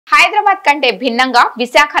హైదరాబాద్ కంటే భిన్నంగా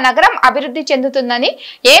విశాఖ నగరం అభివృద్ధి చెందుతుందని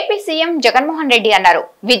ఏపీ సీఎం జగన్మోహన్ రెడ్డి అన్నారు.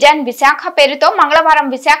 విజన్ విశాఖ పేరుతో మంగళవారం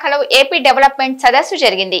విశాఖలో ఏపీ డెవలప్మెంట్ సదస్సు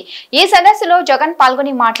జరిగింది. ఈ సదస్సులో జగన్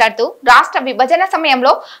పాల్గొని మాట్లాడుతూ రాష్ట్ర విభజన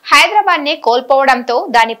సమయంలో హైదరాబాద్ ని కోల్పోవడంతో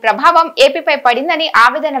దాని ప్రభావం ఏపీపై పడిందని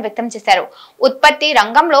ఆవేదన వ్యక్తం చేశారు. ఉత్పత్తి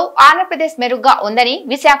రంగంలో ఆంధ్రప్రదేశ్ మెరుగ్గా ఉందని,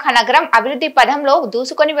 విశాఖ నగరం అభివృద్ధి పథంలో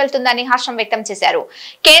దూసుకొని వెళ్తుందని హర్షం వ్యక్తం చేశారు.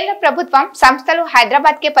 కేంద్ర ప్రభుత్వం సంస్థలు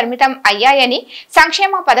హైదరాబాద్ కే పరిమితం అయ్యాయని,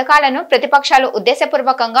 సంక్షేమ పథకాలను ప్రతిపక్షాలు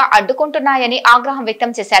ఉద్దేశపూర్వకంగా అడ్డుకుంటున్నాయని ఆగ్రహం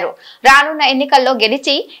వ్యక్తం చేశారు. రానున్న ఎన్నికల్లో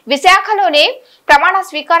గెలిచి విశాఖలోనే ప్రమాణ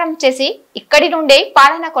స్వీకారం చేసి ఇక్కడి నుండే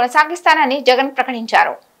పాలన కొనసాగిస్తానని జగన్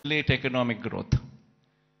ప్రకటించారు. Late economic growth.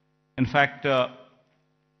 In fact,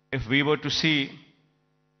 if we were to see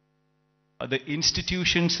the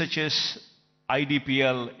institutions such as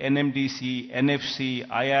IDPL, NMDC, NFC,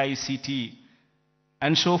 IICT,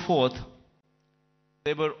 and so forth,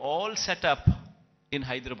 they were all set up in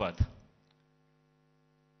Hyderabad.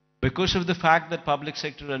 Because of the fact that public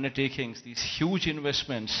sector undertakings, these huge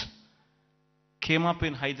investments came up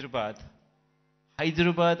in Hyderabad,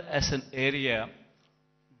 Hyderabad as an area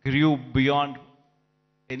grew beyond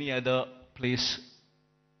any other place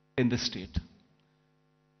in the state.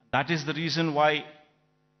 That is the reason why,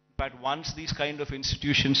 but once these kind of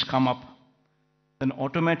institutions come up, then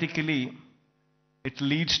automatically it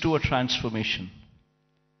leads to a transformation.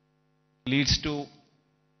 It leads to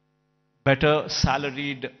better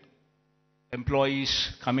salaried employees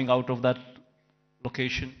coming out of that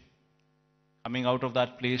location, coming out of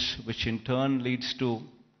that place, which in turn leads to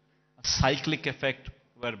a cyclic effect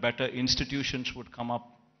where better institutions would come up,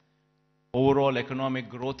 overall economic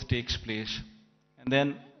growth takes place, and then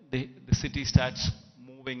the city starts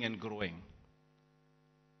moving and growing.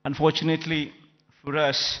 Unfortunately for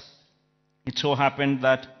us, it so happened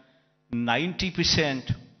that 90%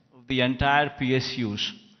 of the entire PSUs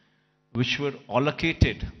which were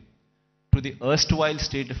allocated to the erstwhile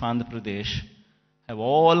state of Andhra Pradesh have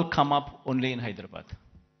all come up only in Hyderabad.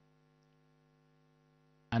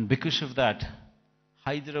 And because of that,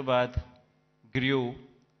 Hyderabad grew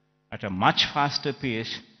at a much faster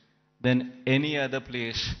pace than any other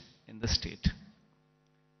place in the state.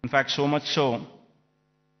 In fact, so much so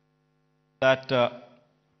that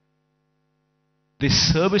the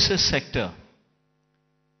services sector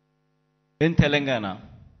in Telangana,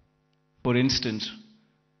 for instance,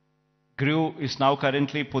 is now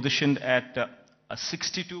currently positioned at a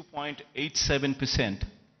 62.87%,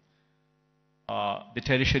 the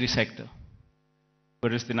tertiary sector,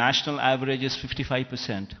 whereas the national average is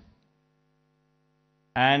 55%.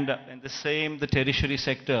 And in the same, the tertiary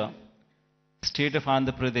sector, state of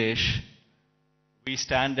Andhra Pradesh, we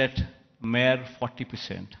stand at mere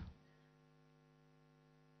 40%.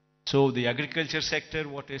 So the agriculture sector,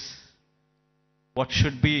 what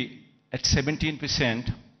should be at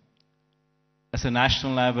 17% as a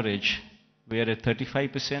national average, we are at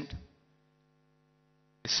 35%.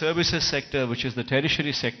 The services sector, which is the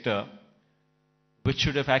tertiary sector, which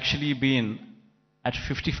should have actually been at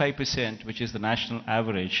 55%, which is the national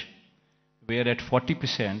average, we are at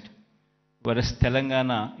 40%, whereas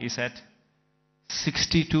Telangana is at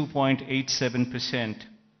 62.87%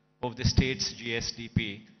 of the state's GSDP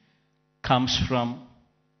comes from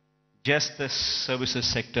just the services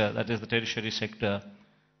sector, that is the tertiary sector,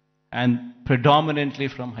 and predominantly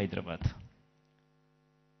from Hyderabad.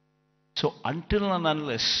 So until and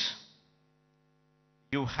unless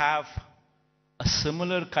you have a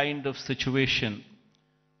similar kind of situation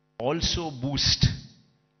also boost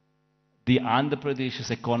the Andhra Pradesh's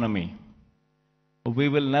economy, we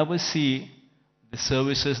will never see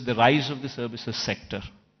the rise of the services sector.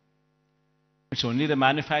 It's only the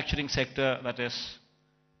manufacturing sector that is,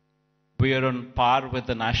 we are on par with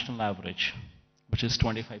the national average, which is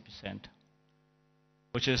 25%,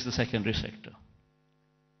 which is the secondary sector.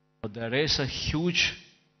 But there is a huge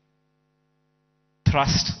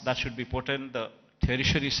thrust that should be put in the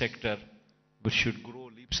tertiary sector, which should grow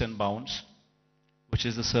leaps and bounds, which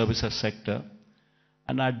is the services sector.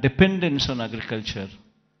 And our dependence on agriculture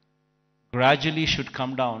gradually should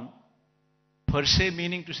come down, per se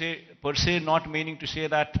not meaning to say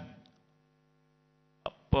that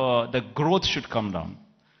the growth should come down.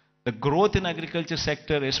 The growth in agriculture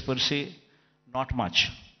sector is per se not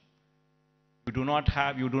much. You do not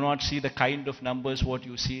see the kind of numbers what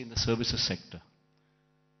you see in the services sector.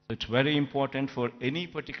 So it's very important for any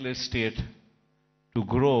particular state to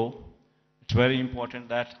grow. It's very important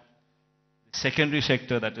that the secondary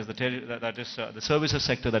sector, that is the services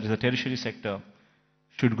sector, that is the tertiary sector,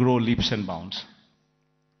 should grow leaps and bounds.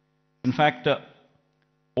 In fact,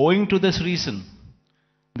 owing to this reason,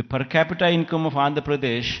 the per capita income of Andhra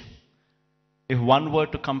Pradesh if one were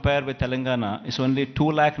to compare with Telangana, is only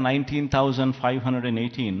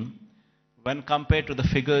 2,19,518. When compared to the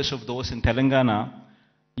figures of those in Telangana,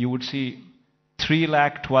 you would see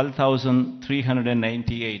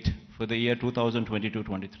 3,12,398 for the year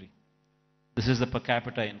 2022-23. This is the per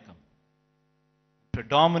capita income.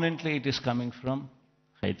 Predominantly, it is coming from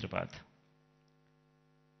Hyderabad.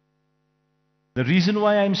 The reason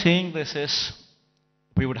why I'm saying this is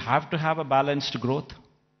we would have to have a balanced growth.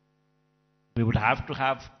 We would have to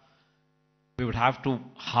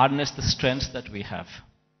harness the strengths that we have.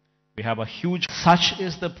 We have a huge, such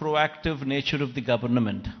is the proactive nature of the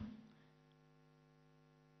government.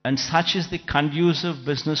 And such is the conducive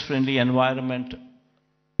business-friendly environment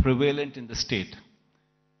prevalent in the state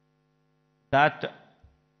that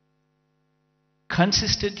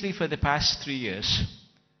consistently for the past 3 years,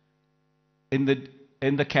 in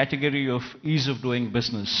the category of ease of doing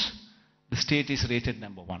business, the state is rated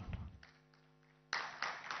number 1.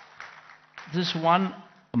 This is one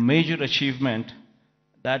major achievement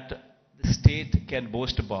that the state can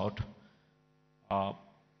boast about,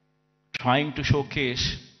 trying to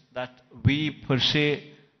showcase that we per se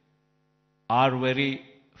are very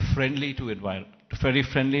friendly to environment, very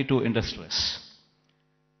friendly to industries.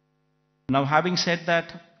 Now, having said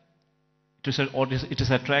that, it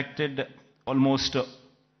has attracted almost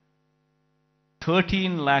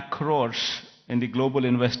 13 lakh crores in the Global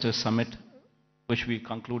Investors Summit, which we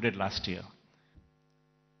concluded last year.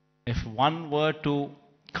 If one were to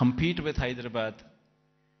compete with Hyderabad,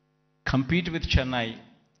 compete with Chennai,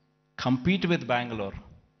 compete with Bangalore,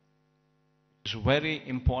 it's very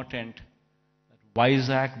important that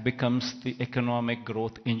Vizag becomes the economic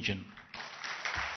growth engine.